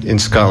in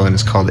Scotland.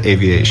 It's called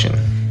 "Aviation."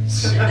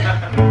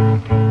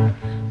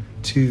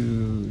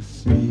 2,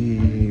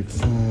 3,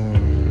 4.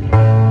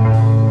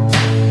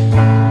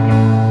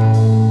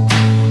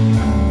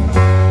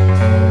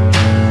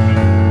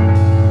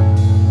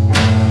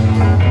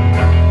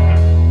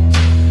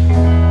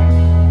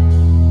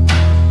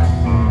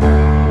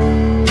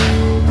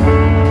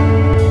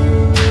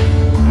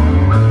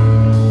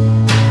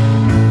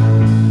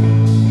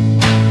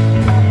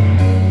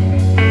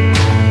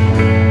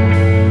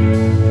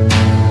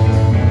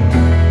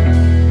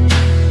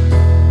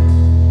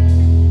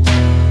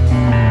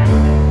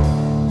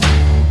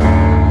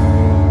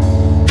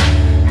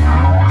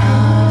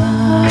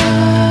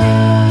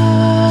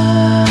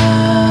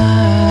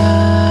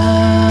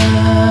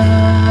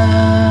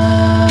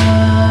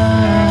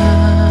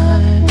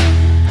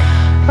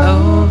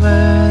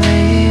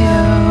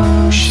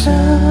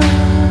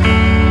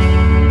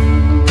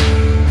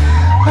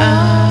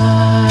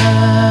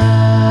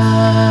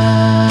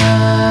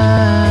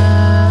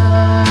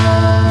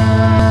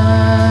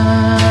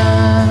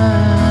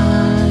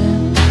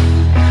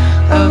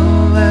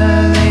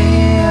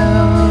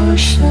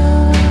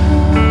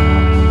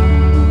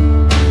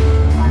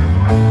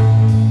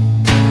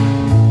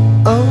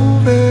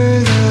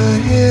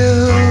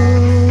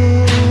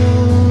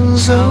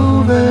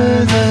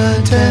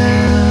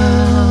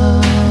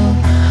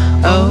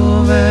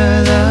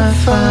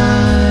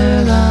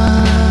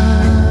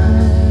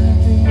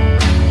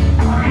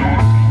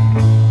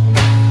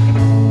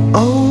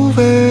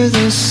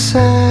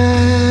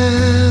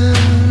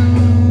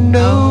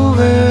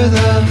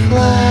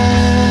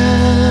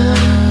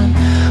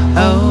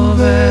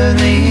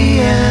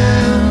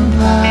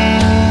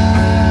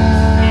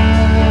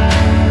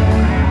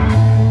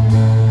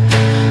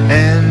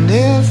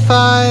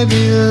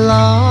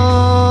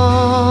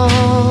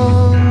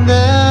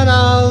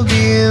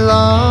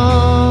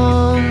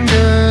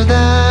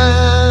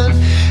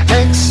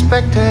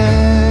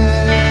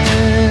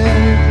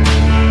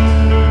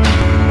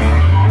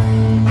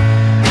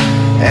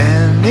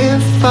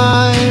 if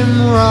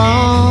I'm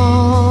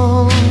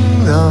wrong,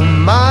 the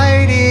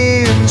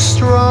mighty and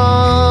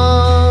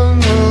strong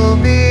will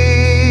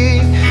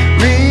be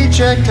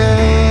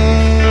rejected.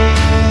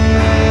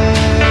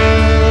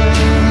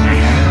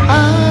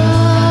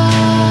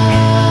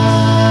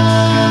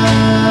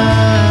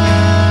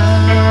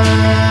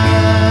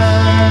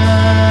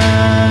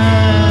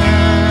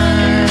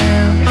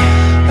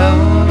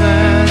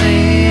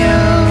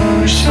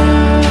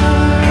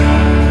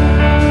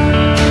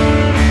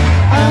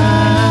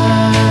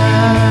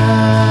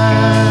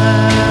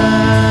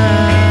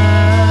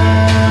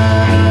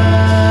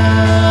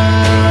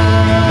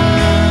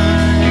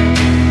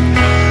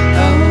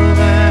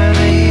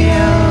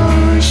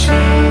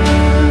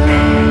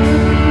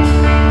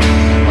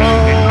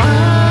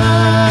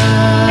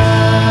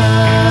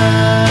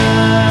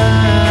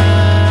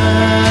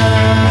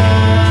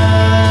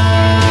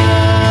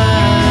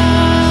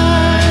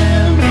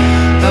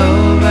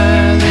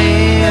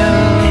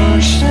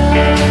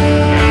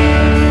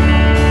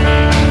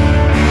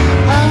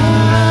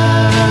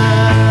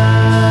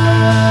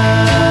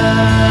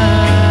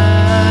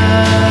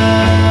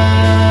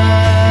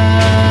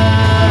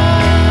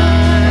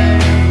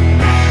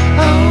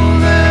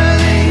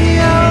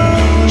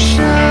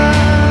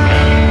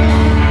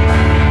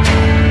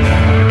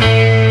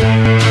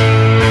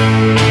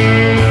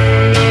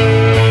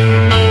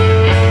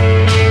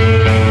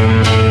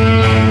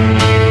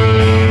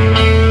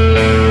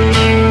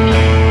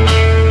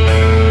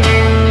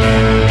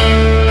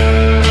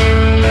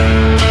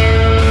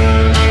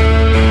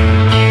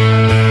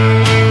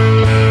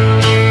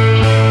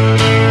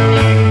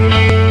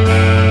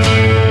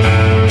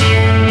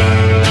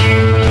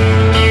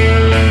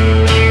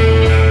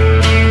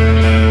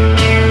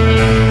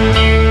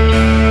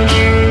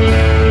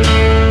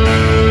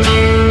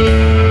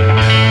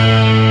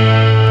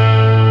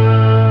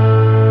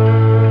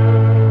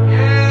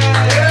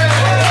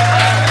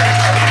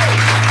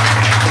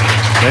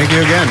 Thank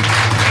you again.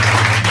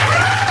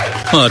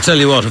 Well, I tell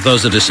you what, if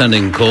those are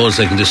descending chords,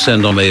 they can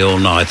descend on me all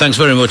night. Thanks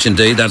very much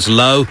indeed. That's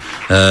Low,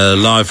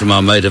 live from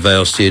our Maida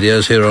Vale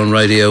studios here on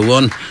Radio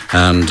 1.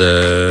 And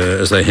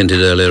as they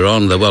hinted earlier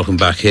on, they're welcome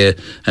back here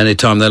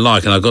anytime they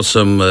like. And I've got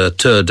some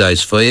tour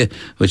dates for you,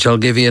 which I'll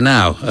give you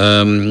now.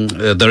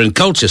 They're in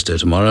Colchester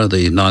tomorrow,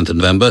 the 9th of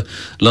November.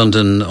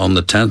 London on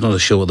the 10th,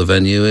 not sure what the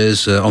venue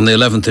is. On the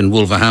 11th in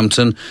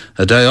Wolverhampton.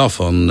 A day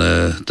off on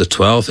the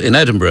 12th. In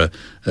Edinburgh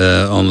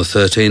on the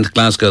 13th.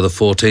 Glasgow the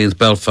 14th.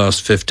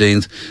 Belfast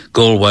 15th.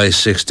 Galway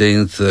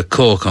 16th,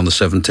 Cork on the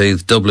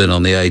 17th, Dublin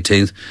on the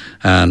 18th,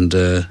 and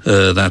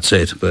that's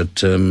it.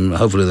 But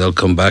hopefully they'll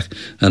come back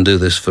and do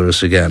this for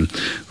us again.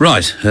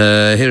 Right,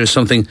 here is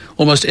something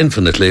almost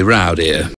infinitely rowdier.